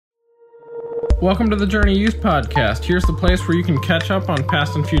Welcome to the Journey Youth Podcast. Here's the place where you can catch up on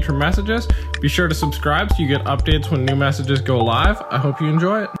past and future messages. Be sure to subscribe so you get updates when new messages go live. I hope you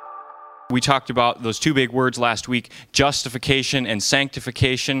enjoy it. We talked about those two big words last week, justification and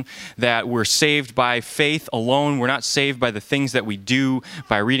sanctification, that we're saved by faith alone. We're not saved by the things that we do,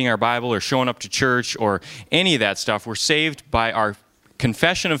 by reading our Bible or showing up to church or any of that stuff. We're saved by our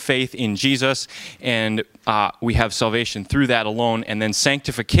confession of faith in Jesus, and we have salvation through that alone. And then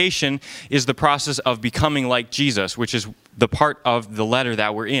sanctification is the process of becoming like Jesus, which is the part of the letter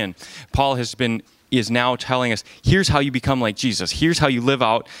that we're in. Paul is now telling us, here's how you become like Jesus. Here's how you live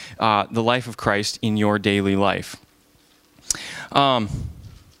out the life of Christ in your daily life.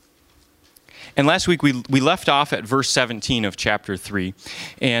 And last week we left off at verse 17 of chapter 3,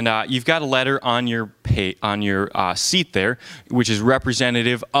 and you've got a letter on your seat there, which is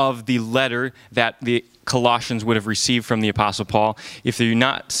representative of the letter that the Colossians would have received from the Apostle Paul. If you're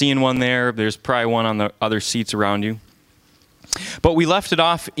not seeing one there, there's probably one on the other seats around you. But we left it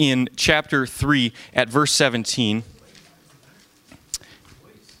off in chapter 3 at verse 17.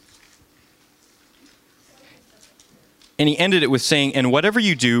 And he ended it with saying, "And whatever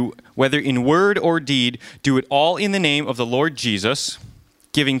you do, whether in word or deed, do it all in the name of the Lord Jesus,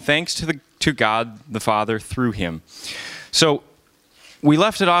 giving thanks to God the Father through him." So we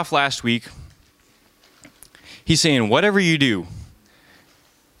left it off last week. He's saying, whatever you do,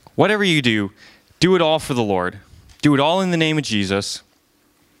 do it all for the Lord. Do it all in the name of Jesus.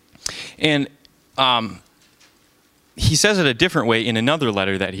 And he says it a different way in another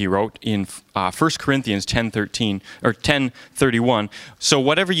letter that he wrote in 1 Corinthians 10:13 or 10:31. So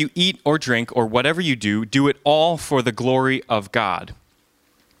whatever you eat or drink or whatever you do it all for the glory of God.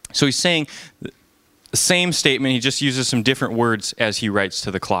 So he's saying the same statement. He just uses some different words as he writes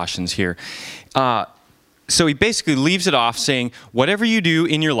to the Colossians here. So he basically leaves it off saying, whatever you do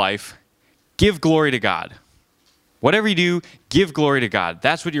in your life, give glory to God. Whatever you do, give glory to God.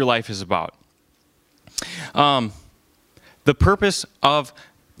 That's what your life is about. The purpose of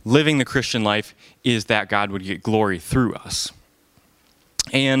living the Christian life is that God would get glory through us.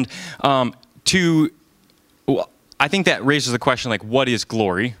 And I think that raises the question, like, what is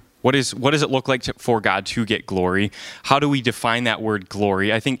glory? What does it look like for God to get glory? How do we define that word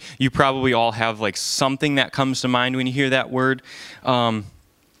glory? I think you probably all have like something that comes to mind when you hear that word.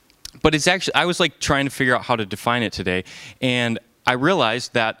 But it's actually, I was like trying to figure out how to define it today. And I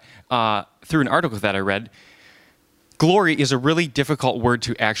realized that through an article that I read, glory is a really difficult word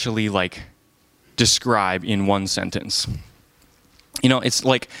to actually like describe in one sentence. You know, it's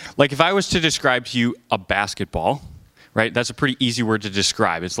like if I was to describe to you a basketball, right? That's a pretty easy word to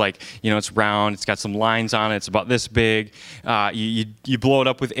describe. It's like, you know, it's round, it's got some lines on it, it's about this big. You blow it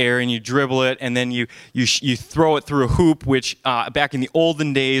up with air and you dribble it, and then you throw it through a hoop, which back in the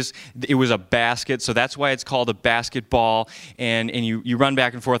olden days, it was a basket, so that's why it's called a basketball, and you run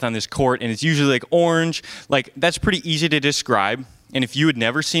back and forth on this court, and it's usually like orange. Like, that's pretty easy to describe, and if you had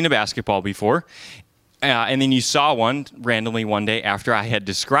never seen a basketball before, and then you saw one randomly one day after I had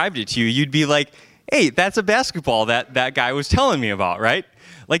described it to you, you'd be like, hey, that's a basketball that guy was telling me about, right?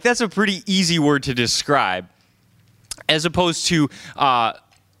 Like, that's a pretty easy word to describe, as opposed to a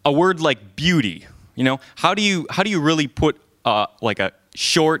word like beauty. You know, how do you really put like a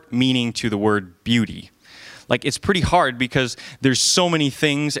short meaning to the word beauty? Like, it's pretty hard because there's so many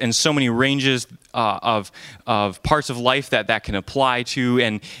things and so many ranges of parts of life that can apply to,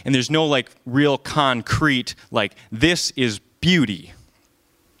 and there's no like real concrete, like, this is beauty.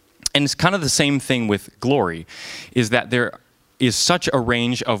 And it's kind of the same thing with glory, is that there is such a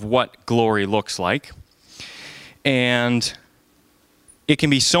range of what glory looks like. And it can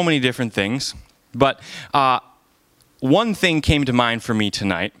be so many different things. But one thing came to mind for me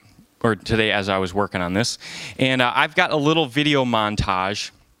tonight, or today as I was working on this. And I've got a little video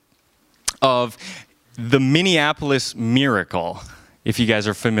montage of the Minneapolis Miracle, if you guys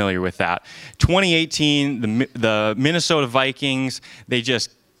are familiar with that. 2018, the Minnesota Vikings, they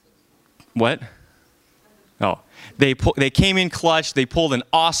just... What? Oh, they came in clutch. They pulled an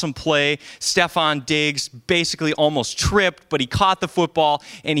awesome play. Stefon Diggs basically almost tripped, but he caught the football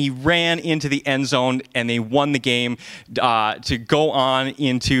and he ran into the end zone, and they won the game to go on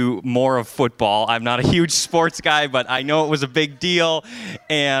into more of football. I'm not a huge sports guy, but I know it was a big deal,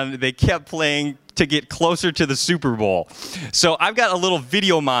 and they kept playing to get closer to the Super Bowl. So I've got a little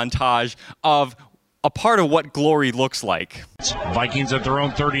video montage of a part of what glory looks like. Vikings at their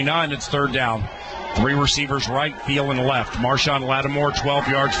own 39. It's third down. Three receivers right, Thielen left. Marshawn Lattimore 12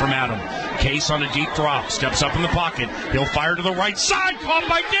 yards from Adam. Case on a deep drop. Steps up in the pocket. He'll fire to the right side. Caught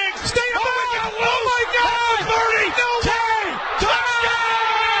by Diggs. Stay up. Oh my God. 30. No. 10. Touchdown.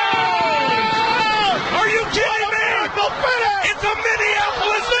 miracle finish! It's a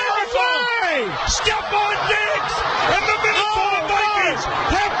Minneapolis miracle! Stephon Diggs and the Minnesota Vikings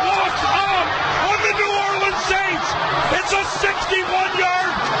have walked on the New Orleans Saints. It's a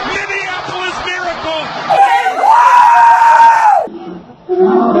 61-yard Minneapolis miracle.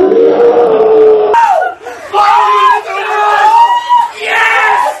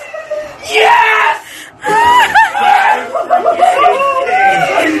 Yes! Yes!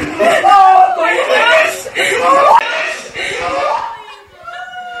 Oh my goodness!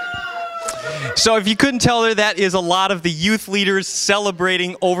 So if you couldn't tell her, that is a lot of the youth leaders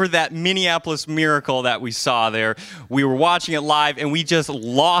celebrating over that Minneapolis miracle that we saw there. We were watching it live, and we just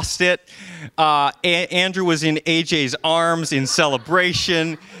lost it. Andrew was in AJ's arms in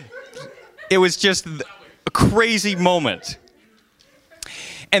celebration. It was just a crazy moment.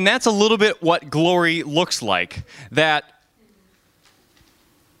 And that's a little bit what glory looks like. That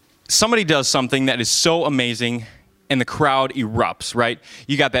somebody does something that is so amazing, and the crowd erupts, right?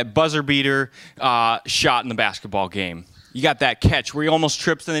 You got that buzzer beater shot in the basketball game. You got that catch where he almost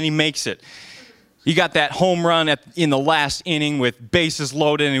trips and then he makes it. You got that home run in the last inning with bases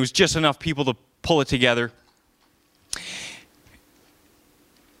loaded, and it was just enough people to pull it together.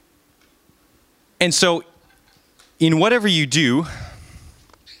 And so, in whatever you do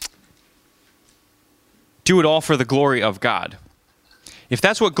it all for the glory of God. If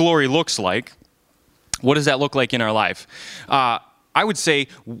that's what glory looks like, what does that look like in our life? I would say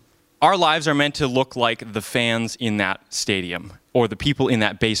our lives are meant to look like the fans in that stadium or the people in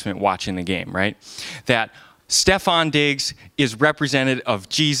that basement watching the game, right? That Stephon Diggs is representative of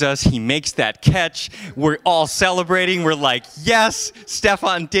Jesus. He makes that catch. We're all celebrating. We're like, yes,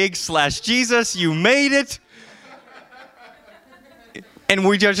 Stephon Diggs / Jesus, you made it. And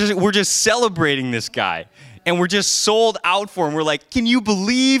we're just celebrating this guy. And we're just sold out for him. We're like, can you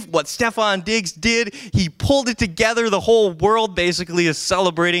believe what Stephon Diggs did? He pulled it together. The whole world basically is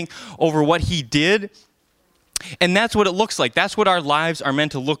celebrating over what he did. And that's what it looks like. That's what our lives are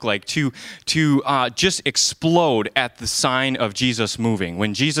meant to look like, to just explode at the sign of Jesus moving.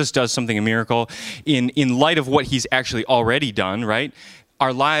 When Jesus does something, a miracle, in light of what he's actually already done, right?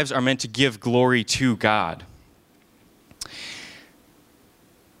 Our lives are meant to give glory to God.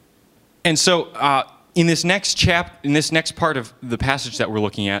 And so, in this next part of the passage that we're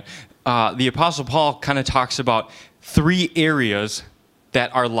looking at, the Apostle Paul kind of talks about 3 areas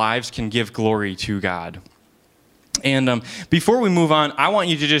that our lives can give glory to God. And before we move on, I want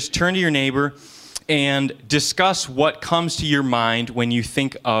you to just turn to your neighbor and discuss what comes to your mind when you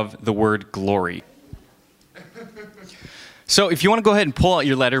think of the word glory. So if you want to go ahead and pull out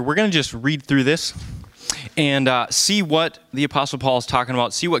your letter, we're going to just read through this and see what the Apostle Paul is talking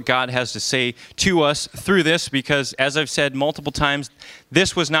about, see what God has to say to us through this, because as I've said multiple times,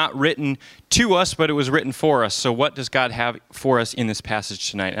 this was not written to us, but it was written for us. So what does God have for us in this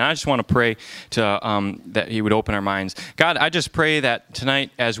passage tonight? And I just want to pray that he would open our minds. God, I just pray that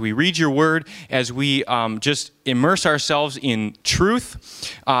tonight as we read your word, as we just immerse ourselves in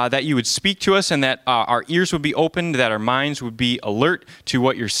truth, that you would speak to us and that our ears would be opened, that our minds would be alert to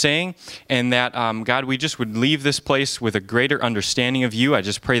what you're saying, and that, God, we just would leave this place with a greater understanding of you. I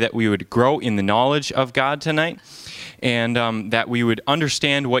just pray that we would grow in the knowledge of God tonight, and that we would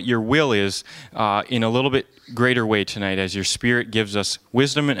understand what your will is in a little bit greater way tonight as your Spirit gives us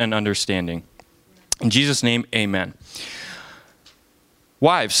wisdom and understanding. In Jesus' name, amen.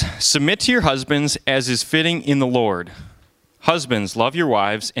 Wives, submit to your husbands as is fitting in the Lord. Husbands, love your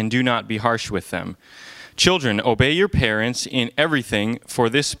wives and do not be harsh with them. Children, obey your parents in everything, for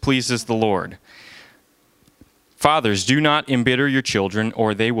this pleases the Lord. Fathers, do not embitter your children,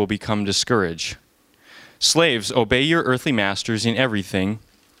 or they will become discouraged. Slaves, obey your earthly masters in everything,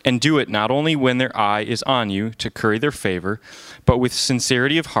 and do it not only when their eye is on you to curry their favor, but with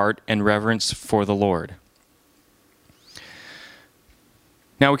sincerity of heart and reverence for the Lord.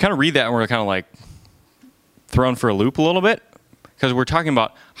 Now, we kind of read that and we're kind of like thrown for a loop a little bit, because we're talking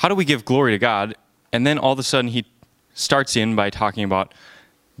about how do we give glory to God, and then all of a sudden he starts in by talking about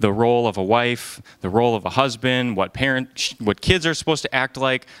the role of a wife, the role of a husband, what kids are supposed to act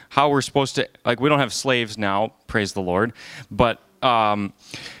like, how we're supposed to, like, we don't have slaves now, praise the Lord, but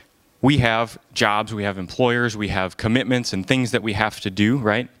we have jobs, we have employers, we have commitments and things that we have to do,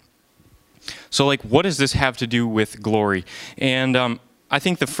 right? So, like, what does this have to do with glory? And I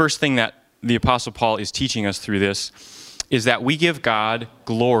think the first thing that the Apostle Paul is teaching us through this is that we give God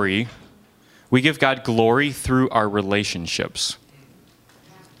glory. We give God glory through our relationships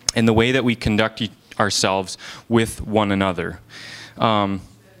and the way that we conduct ourselves with one another. And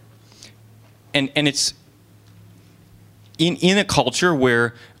it's in a culture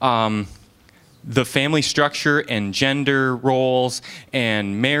where the family structure and gender roles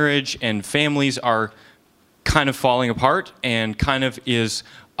and marriage and families are kind of falling apart and kind of is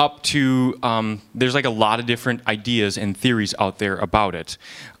up to, there's like a lot of different ideas and theories out there about it.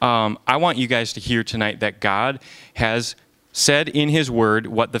 I want you guys to hear tonight that God has said in his word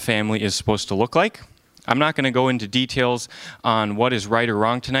what the family is supposed to look like. I'm not going to go into details on what is right or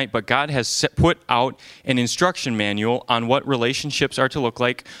wrong tonight, but God has put out an instruction manual on what relationships are to look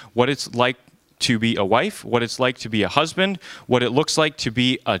like, what it's like to be a wife, what it's like to be a husband, what it looks like to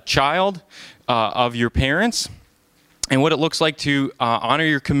be a child of your parents, and what it looks like to honor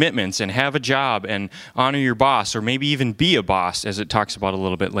your commitments and have a job and honor your boss, or maybe even be a boss, as it talks about a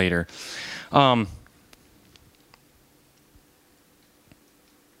little bit later.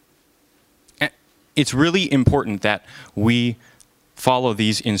 It's really important that we follow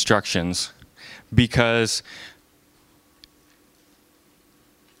these instructions, because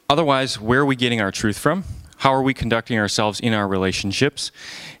otherwise, where are we getting our truth from? How are we conducting ourselves in our relationships?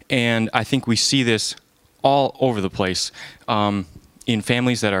 And I think we see this all over the place in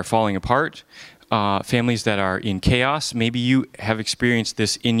families that are falling apart, families that are in chaos. Maybe you have experienced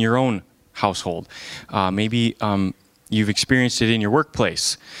this in your own household. Maybe you've experienced it in your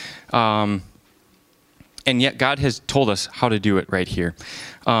workplace. And yet God has told us how to do it right here.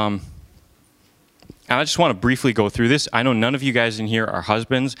 And I just want to briefly go through this. I know none of you guys in here are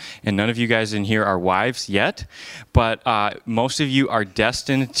husbands, and none of you guys in here are wives yet, but most of you are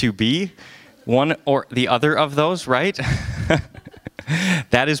destined to be one or the other of those, right?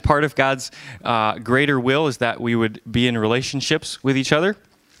 That is part of God's greater will, is that we would be in relationships with each other.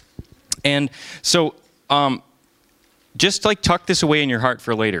 And so just like tuck this away in your heart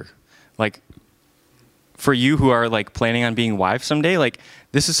for later. Like, for you who are like planning on being wives someday, like,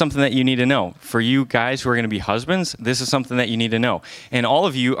 this is something that you need to know. For you guys who are going to be husbands, this is something that you need to know. And all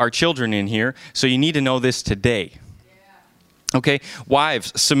of you are children in here, so you need to know this today. Okay,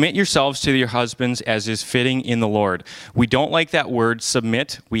 wives, submit yourselves to your husbands as is fitting in the Lord. We don't like that word,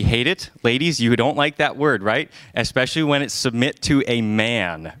 submit. We hate it. Ladies, you don't like that word, right? Especially when it's submit to a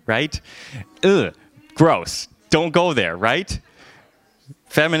man, right? Ugh, gross. Don't go there, right?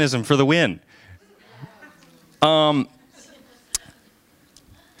 Feminism for the win.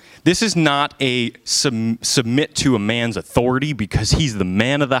 This is not a submit to a man's authority because he's the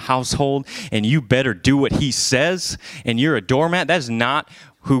man of the household and you better do what he says and you're a doormat. That is not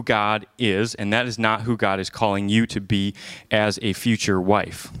who God is, and that is not who God is calling you to be as a future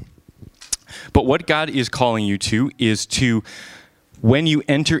wife. But what God is calling you to is to, when you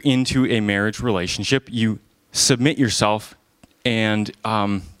enter into a marriage relationship, you submit yourself, and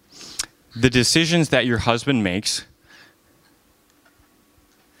the decisions that your husband makes,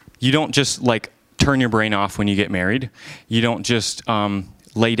 you don't just like turn your brain off when you get married. You don't just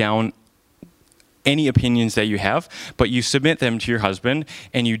lay down any opinions that you have, but you submit them to your husband,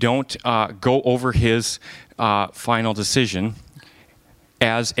 and you don't go over his final decision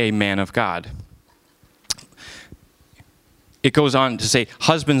as a man of God. It goes on to say,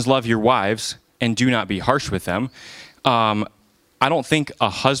 husbands, love your wives and do not be harsh with them. I don't think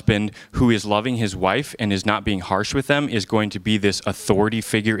a husband who is loving his wife and is not being harsh with them is going to be this authority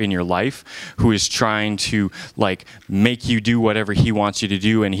figure in your life who is trying to like make you do whatever he wants you to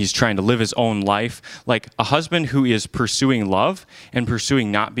do, and he's trying to live his own life. Like, a husband who is pursuing love and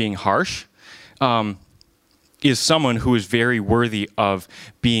pursuing not being harsh is someone who is very worthy of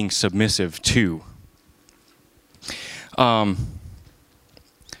being submissive to.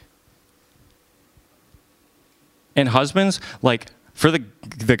 And husbands, like, for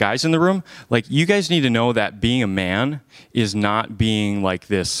the guys in the room, like, you guys need to know that being a man is not being like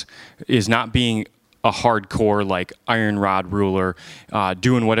this, is not being a hardcore, like, iron rod ruler,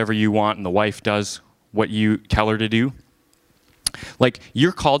 doing whatever you want and the wife does what you tell her to do. Like,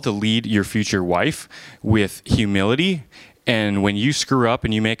 you're called to lead your future wife with humility, and when you screw up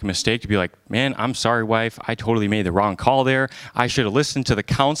and you make a mistake, to be like, man, I'm sorry, wife, I totally made the wrong call there. I should have listened to the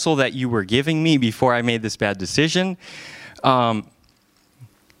counsel that you were giving me before I made this bad decision.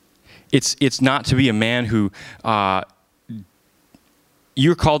 It's not to be a man who,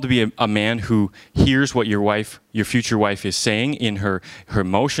 you're called to be a man who hears what your future wife is saying in her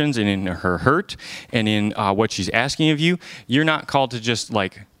emotions and in her hurt and in what she's asking of you. You're not called to just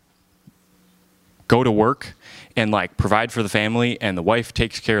like go to work and like provide for the family, and the wife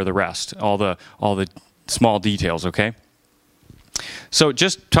takes care of the rest, all the small details, okay? So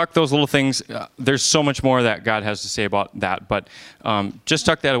just tuck those little things. There's so much more that God has to say about that, but just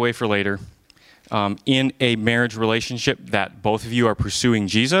tuck that away for later. In a marriage relationship that both of you are pursuing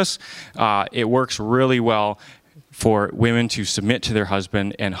Jesus, it works really well for women to submit to their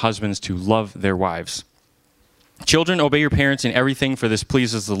husband and husbands to love their wives. Children, obey your parents in everything, for this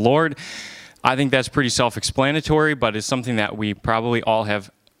pleases the Lord. I think that's pretty self-explanatory, but it's something that we probably all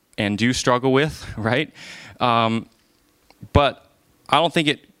have and do struggle with, right? But I don't think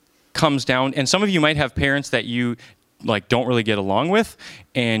it comes down, and some of you might have parents that you like don't really get along with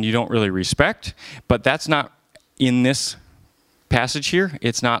and you don't really respect, but that's not in this passage here.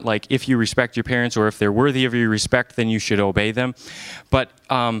 It's not like if you respect your parents or if they're worthy of your respect, then you should obey them. But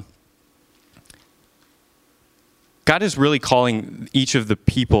God is really calling each of the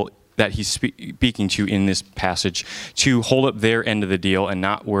people that he's speaking to in this passage to hold up their end of the deal and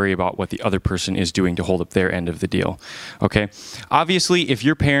not worry about what the other person is doing to hold up their end of the deal. Okay? Obviously, if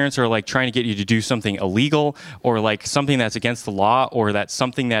your parents are like trying to get you to do something illegal or like something that's against the law or that's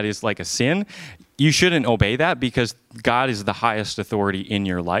something that is like a sin, you shouldn't obey that because God is the highest authority in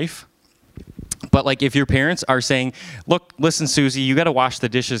your life. But like if your parents are saying, look, listen, Susie, you got to wash the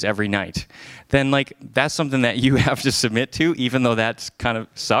dishes every night, then like that's something that you have to submit to, even though that kind of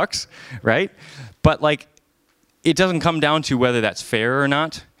sucks, right? But like it doesn't come down to whether that's fair or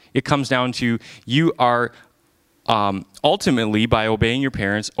not. It comes down to you are ultimately, by obeying your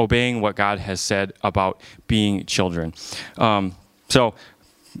parents, obeying what God has said about being children. So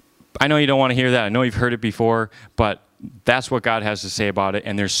I know you don't want to hear that. I know you've heard it before, but that's what God has to say about it,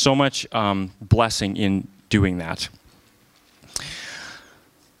 and there's so much blessing in doing that.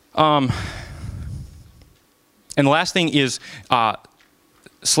 And the last thing is,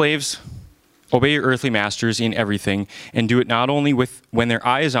 slaves, obey your earthly masters in everything, and do it not only with when their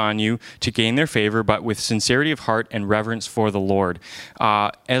eye is on you to gain their favor, but with sincerity of heart and reverence for the Lord.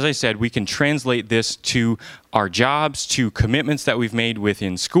 As I said, we can translate this to our jobs, to commitments that we've made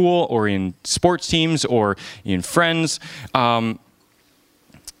within school or in sports teams or in friends. There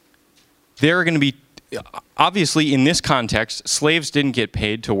are going to be, obviously in this context, slaves didn't get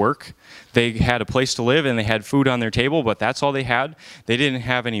paid to work. They had a place to live and they had food on their table, but that's all they had. They didn't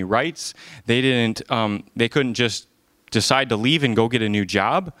have any rights. They couldn't just decide to leave and go get a new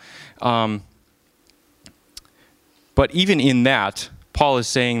job. But even in that, Paul is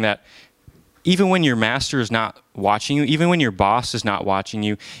saying that even when your master is not watching you, even when your boss is not watching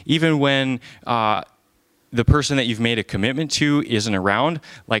you, even when the person that you've made a commitment to isn't around,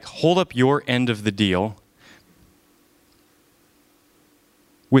 like hold up your end of the deal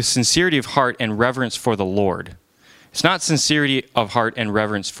with sincerity of heart and reverence for the Lord. It's not sincerity of heart and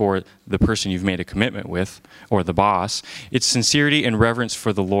reverence for the person you've made a commitment with or the boss. It's sincerity and reverence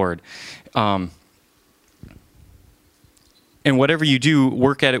for the Lord. And whatever you do,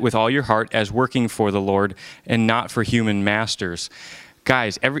 work at it with all your heart as working for the Lord and not for human masters.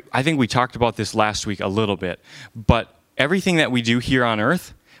 Guys, I think we talked about this last week a little bit, but everything that we do here on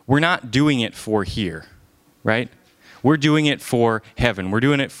earth, we're not doing it for here, right? We're doing it for heaven. We're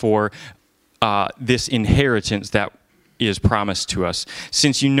doing it for this inheritance that is promised to us,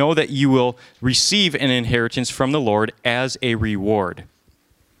 since you know that you will receive an inheritance from the Lord as a reward.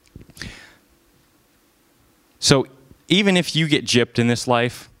 So even if you get gypped in this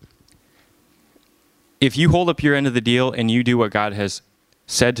life, if you hold up your end of the deal and you do what God has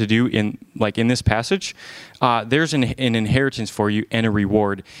said to do in this passage, there's an inheritance for you and a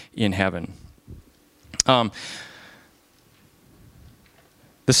reward in heaven.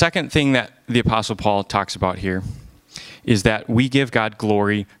 The second thing that the Apostle Paul talks about here is that we give God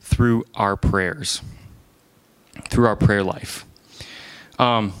glory through our prayers, through our prayer life.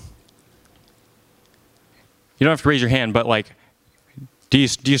 You don't have to raise your hand, but do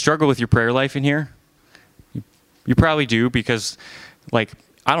you struggle with your prayer life in here? You probably do, because I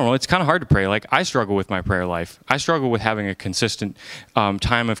don't know, it's kind of hard to pray. I struggle with my prayer life. I struggle with having a consistent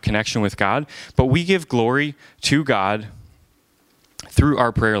time of connection with God, but we give glory to God through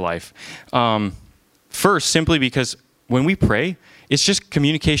our prayer life. First, simply because when we pray, it's just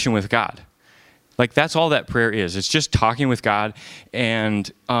communication with God. That's all that prayer is. It's just talking with God,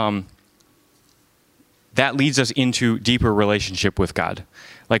 and that leads us into deeper relationship with God.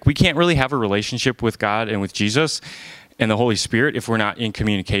 We can't really have a relationship with God and with Jesus and the Holy Spirit if we're not in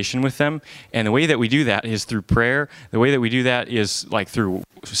communication with them. And the way that we do that is through prayer. The way that we do that is through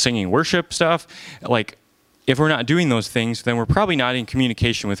singing worship stuff. If we're not doing those things, then we're probably not in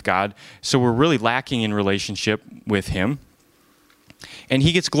communication with God. So we're really lacking in relationship with Him. And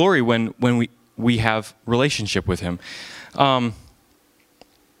He gets glory when we have relationship with Him. And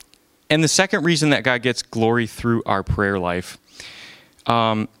the second reason that God gets glory through our prayer life,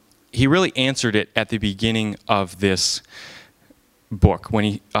 He really answered it at the beginning of this book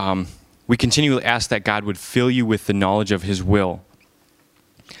when we continually ask that God would fill you with the knowledge of His will.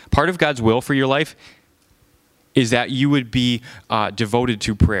 Part of God's will for your life is that you would be devoted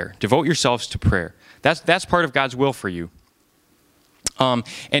to prayer. Devote yourselves to prayer. That's part of God's will for you.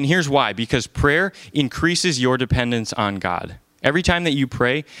 And here's why. Because prayer increases your dependence on God. Every time that you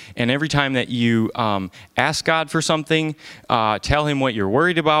pray and every time that you ask God for something, tell him what you're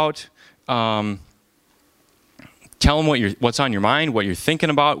worried about, tell him what's on your mind, what you're thinking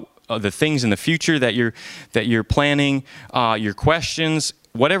about, the things in the future that you're planning, your questions,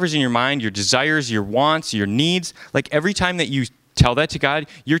 whatever's in your mind, your desires, your wants, your needs. Like every time that you tell that to God,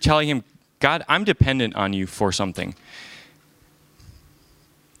 you're telling him, God, I'm dependent on you for something.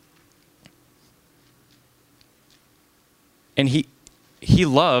 And he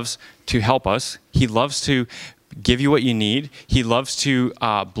loves to help us. He loves to give you what you need. He loves to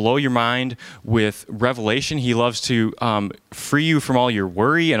blow your mind with revelation. He loves to free you from all your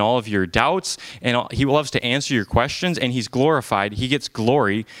worry and all of your doubts. And he loves to answer your questions. And he's glorified. He gets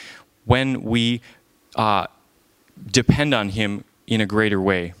glory when we depend on him in a greater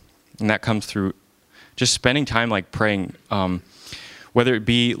way. And that comes through just spending time like praying, whether it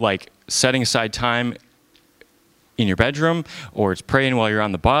be like setting aside time in your bedroom, or it's praying while you're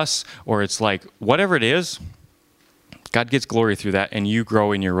on the bus, or it's like whatever it is, God gets glory through that, and you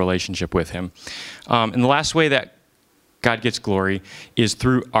grow in your relationship with him. And the last way that God gets glory is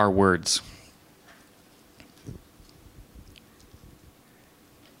through our words.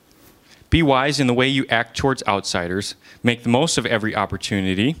 Be wise in the way you act towards outsiders. Make the most of every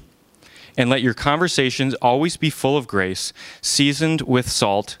opportunity, and let your conversations always be full of grace, seasoned with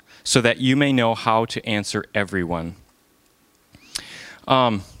salt, so that you may know how to answer everyone.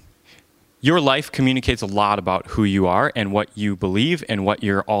 Your life communicates a lot about who you are and what you believe and what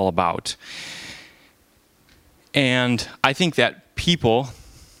you're all about. And I think that people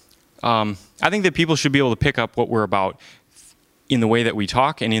should be able to pick up what we're about in the way that we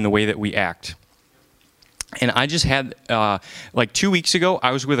talk and in the way that we act. And I just had, like 2 weeks ago,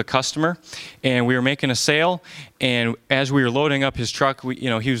 I was with a customer, and we were making a sale, and as we were loading up his truck,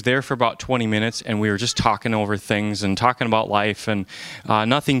 he was there for about 20 minutes, and we were just talking over things and talking about life, and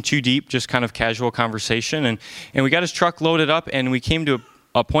nothing too deep, just kind of casual conversation, and we got his truck loaded up, and we came to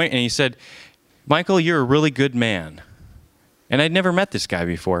a point, and he said, Michael, you're a really good man. And I'd never met this guy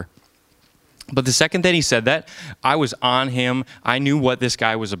before. But the second that he said that, I was on him. I knew what this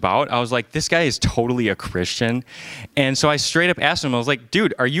guy was about. I was like, this guy is totally a Christian. And so I straight up asked him, I was like,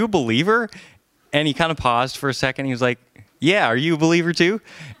 dude, are you a believer? And he kind of paused for a second. He was like, yeah, are you a believer too?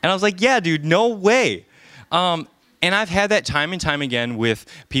 And I was like, yeah, dude, no way. And I've had that time and time again with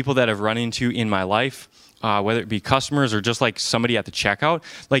people that I've run into in my life. Whether it be customers or just like somebody at the checkout,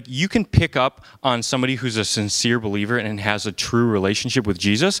 like you can pick up on somebody who's a sincere believer and has a true relationship with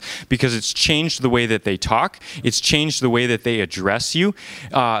Jesus because it's changed the way that they talk. It's changed the way that they address you.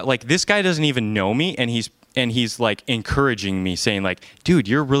 Like this guy doesn't even know me, and he's like encouraging me, saying like, dude,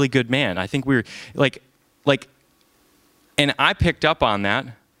 you're a really good man. I think we're like, and I picked up on that,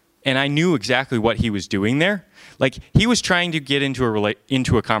 and I knew exactly what he was doing there. Like he was trying to get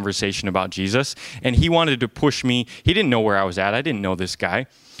into a conversation about Jesus, and he wanted to push me. He didn't know where I was at. I didn't know this guy,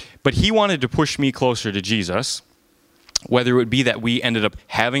 but he wanted to push me closer to Jesus, whether it would be that we ended up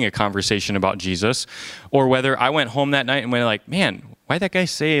having a conversation about Jesus, or whether I went home that night and went like, man, why'd that guy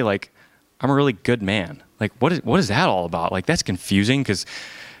say like, I'm a really good man? Like, what is that all about? Like, that's confusing because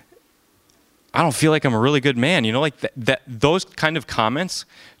I don't feel like I'm a really good man. Like that those kind of comments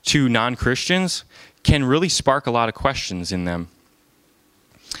to non-Christians can really spark a lot of questions in them.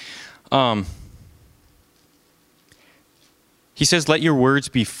 He says, let your words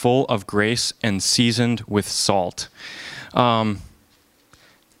be full of grace and seasoned with salt. I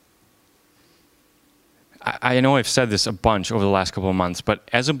know I've said this a bunch over the last couple of months, but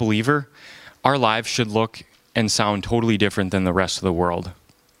as a believer, our lives should look and sound totally different than the rest of the world.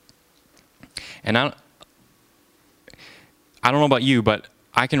 And I don't know about you, but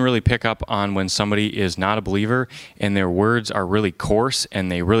I can really pick up on when somebody is not a believer and their words are really coarse and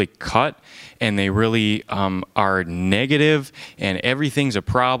they really cut and they really are negative and everything's a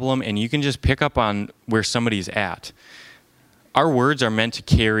problem, and you can just pick up on where somebody's at. Our words are meant to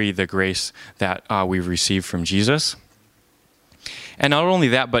carry the grace that we've received from Jesus. And not only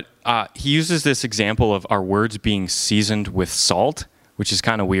that, but he uses this example of our words being seasoned with salt, which is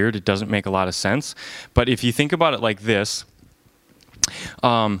kind of weird. It doesn't make a lot of sense. But if you think about it like this,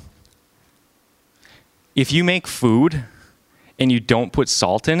 if you make food and you don't put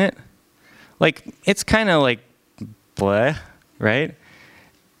salt in it, like it's kind of like bleh, right?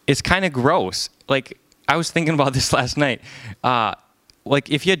 It's kind of gross. Like I was thinking about this last night.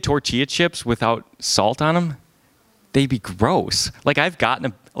 Like if you had tortilla chips without salt on them, they'd be gross. Like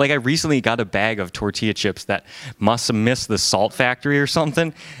I recently got a bag of tortilla chips that must have missed the salt factory or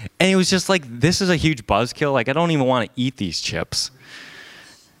something. And it was just like, this is a huge buzzkill. Like I don't even want to eat these chips.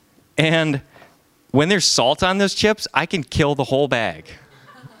 And when there's salt on those chips, I can kill the whole bag,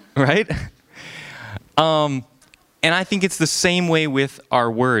 right? And I think it's the same way with our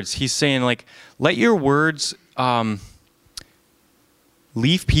words. He's saying like, let your words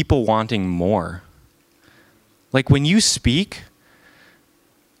leave people wanting more. Like when you speak,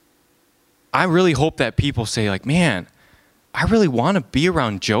 I really hope that people say like, man, I really want to be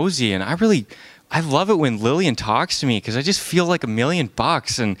around Josie, and I love it when Lillian talks to me because I just feel like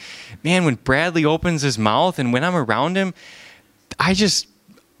 $1,000,000. And man, when Bradley opens his mouth and when I'm around him, I just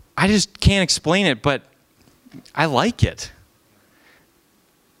can't explain it, but I like it.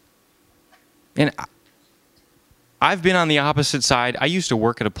 And I've been on the opposite side. I used to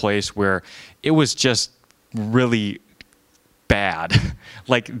work at a place where it was just really bad.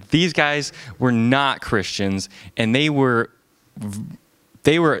 Like these guys were not Christians, and they were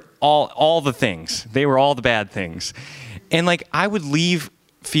all the things. They were all the bad things. And like I would leave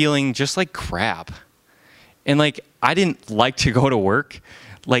feeling just like crap. And like I didn't like to go to work.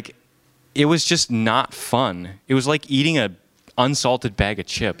 Like it was just not fun. It was like eating a unsalted bag of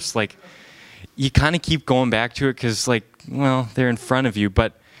chips. Like you kind of keep going back to it because like, well, they're in front of you,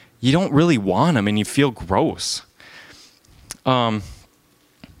 but you don't really want them and you feel gross.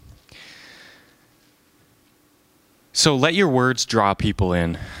 So let your words draw people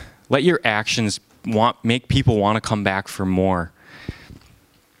in. Let your actions make people want to come back for more.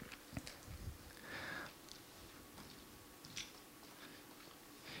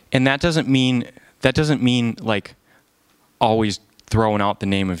 And that doesn't mean like always throwing out the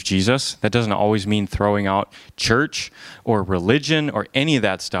name of Jesus. That doesn't always mean throwing out church or religion or any of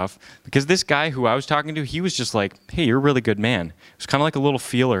that stuff. Because this guy who I was talking to, he was just like, hey, you're a really good man. It was kind of like a little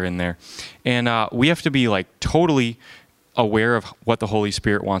feeler in there. And we have to be like totally aware of what the Holy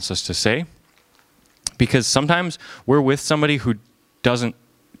Spirit wants us to say. Because sometimes we're with somebody who doesn't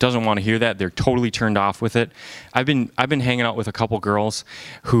want to hear that. They're totally turned off with it. I've been hanging out with a couple girls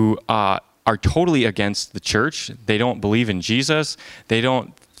who are totally against the church. They don't believe in Jesus. They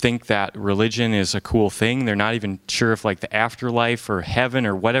don't think that religion is a cool thing. They're not even sure if like the afterlife or heaven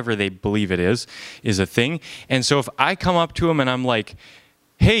or whatever they believe it is a thing. And so if I come up to them and I'm like,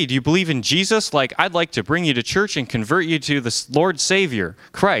 hey, do you believe in Jesus? Like, I'd like to bring you to church and convert you to the Lord Savior,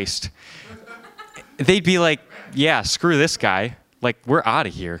 Christ. They'd be like, yeah, screw this guy. Like, we're out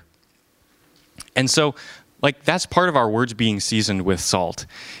of here. And so, like, that's part of our words being seasoned with salt,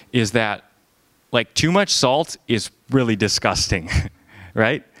 is that, like, too much salt is really disgusting,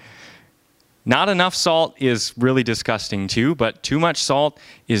 right? Not enough salt is really disgusting too, but too much salt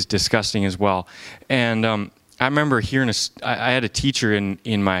is disgusting as well. And I remember hearing I had a teacher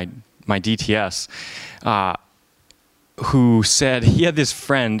in my DTS who said he had this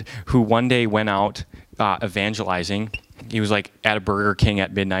friend who one day went out evangelizing. He was like at a Burger King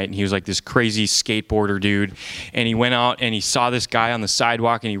at midnight, and he was like this crazy skateboarder dude. And he went out and he saw this guy on the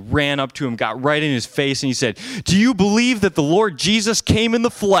sidewalk, and he ran up to him, got right in his face, and he said, "Do you believe that the Lord Jesus came in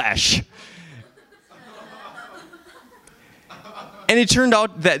the flesh?" And it turned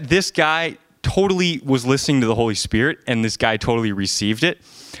out that this guy totally was listening to the Holy Spirit, and this guy totally received it.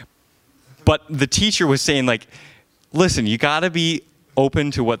 But the teacher was saying, like, listen, you got to be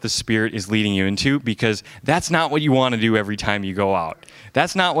open to what the Spirit is leading you into, because that's not what you want to do every time you go out.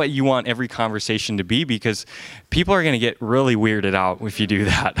 That's not what you want every conversation to be, because people are going to get really weirded out if you do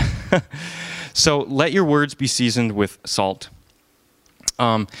that. So let your words be seasoned with salt.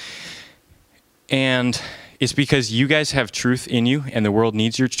 And it's because you guys have truth in you, and the world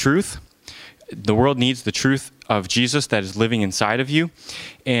needs your truth. The world needs the truth of Jesus that is living inside of you.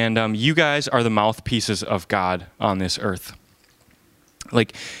 And you guys are the mouthpieces of God on this earth.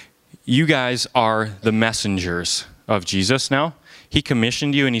 Like, you guys are the messengers of Jesus now. He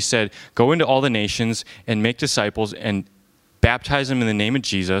commissioned you and he said, go into all the nations and make disciples and baptize them in the name of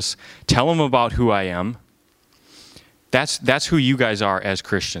Jesus. Tell them about who I am. That's who you guys are as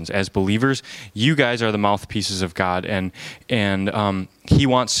Christians, as believers. You guys are the mouthpieces of God, and he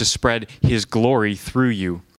wants to spread his glory through you.